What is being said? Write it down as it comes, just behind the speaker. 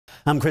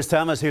I'm Chris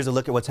Thomas. Here's a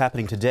look at what's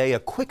happening today. A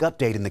quick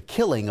update in the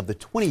killing of the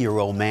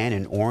 20-year-old man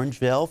in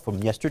Orangeville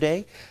from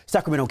yesterday.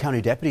 Sacramento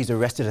County deputies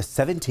arrested a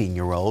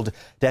 17-year-old.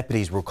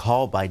 Deputies were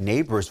called by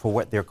neighbors for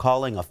what they're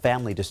calling a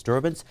family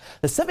disturbance.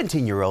 The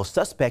 17-year-old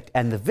suspect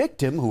and the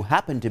victim, who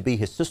happened to be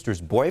his sister's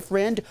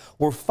boyfriend,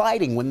 were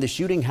fighting when the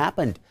shooting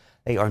happened.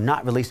 They are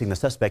not releasing the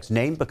suspect's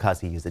name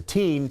because he is a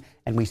teen,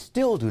 and we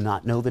still do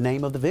not know the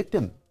name of the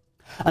victim.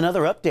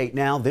 Another update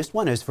now. This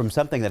one is from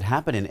something that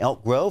happened in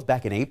Elk Grove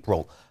back in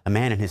April. A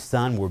man and his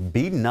son were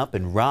beaten up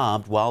and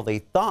robbed while they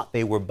thought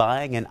they were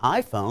buying an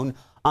iPhone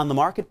on the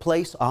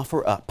marketplace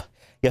OfferUp.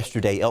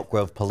 Yesterday, Elk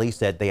Grove police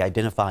said they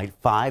identified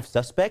 5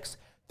 suspects,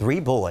 3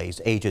 boys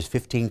ages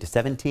 15 to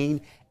 17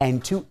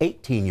 and 2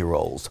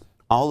 18-year-olds.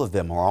 All of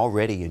them are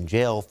already in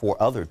jail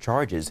for other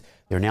charges.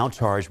 They're now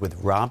charged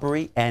with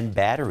robbery and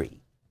battery.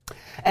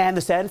 And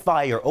the sand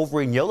fire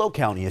over in Yolo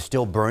County is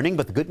still burning,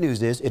 but the good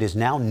news is it is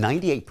now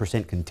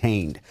 98%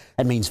 contained.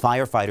 That means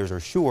firefighters are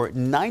sure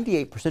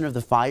 98% of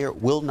the fire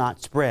will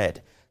not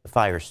spread. The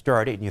fire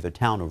started near the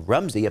town of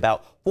Rumsey,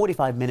 about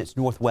 45 minutes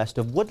northwest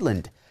of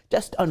Woodland.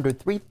 Just under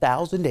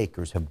 3,000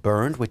 acres have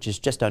burned, which is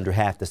just under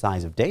half the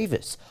size of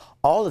Davis.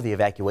 All of the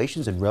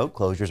evacuations and road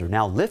closures are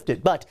now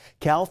lifted, but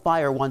CAL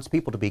FIRE wants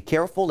people to be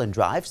careful and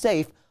drive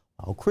safe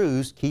while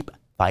crews keep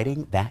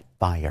fighting that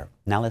fire.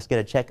 Now let's get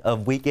a check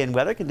of weekend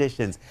weather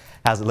conditions.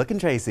 How's it looking,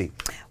 Tracy?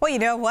 Well, you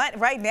know what?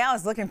 Right now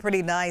it's looking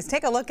pretty nice.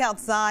 Take a look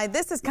outside.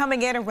 This is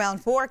coming in around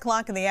 4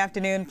 o'clock in the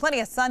afternoon. Plenty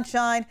of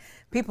sunshine.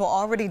 People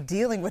already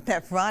dealing with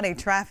that Friday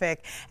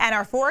traffic. And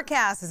our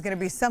forecast is going to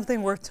be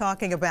something worth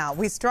talking about.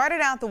 We started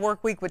out the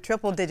work week with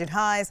triple-digit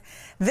highs.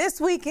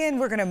 This weekend,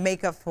 we're going to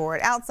make up for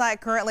it.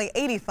 Outside currently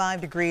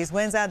 85 degrees.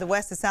 Winds out of the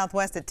west to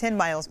southwest at 10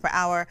 miles per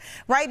hour.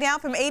 Right now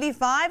from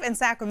 85 in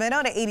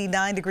Sacramento to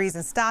 89 degrees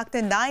in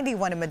Stockton,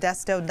 91 in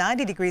Modesto,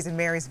 90 degrees in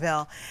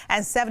Marysville,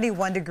 and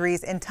 71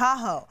 degrees in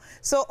Tahoe.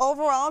 So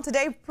overall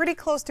today, pretty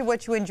close to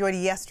what you enjoyed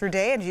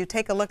yesterday. As you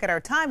take a look at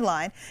our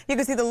timeline, you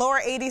can see the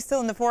lower 80s still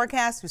in the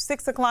forecast through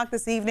 6 o'clock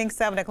this evening,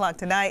 7 o'clock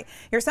tonight.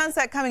 Your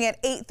sunset coming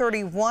at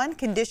 8:31.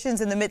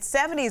 Conditions in the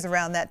mid-70s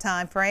around that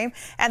time frame,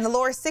 and the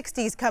lower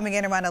 60s coming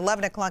in around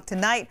 11 o'clock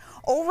tonight.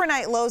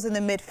 Overnight lows in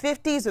the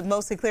mid-50s with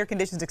mostly clear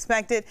conditions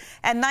expected,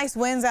 and nice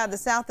winds out of the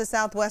south to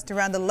southwest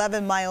around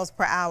 11 miles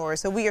per hour.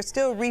 So we are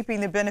still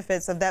reaping the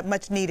benefits of that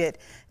much-needed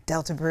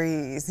Delta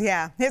breeze.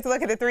 Yeah, here's a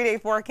look at the 3-day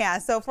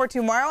forecast. So for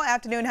tomorrow,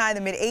 afternoon high in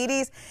the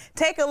mid-80s.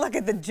 Take a look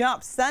at the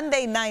jump.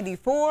 Sunday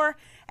 94.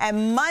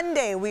 And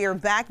Monday, we are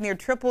back near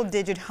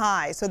triple-digit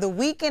highs. So the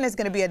weekend is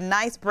going to be a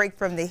nice break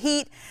from the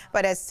heat.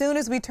 But as soon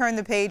as we turn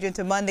the page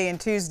into Monday and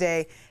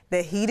Tuesday,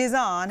 the heat is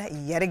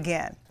on yet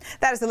again.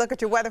 That is a look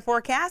at your weather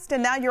forecast.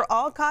 And now you're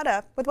all caught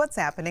up with what's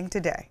happening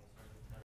today.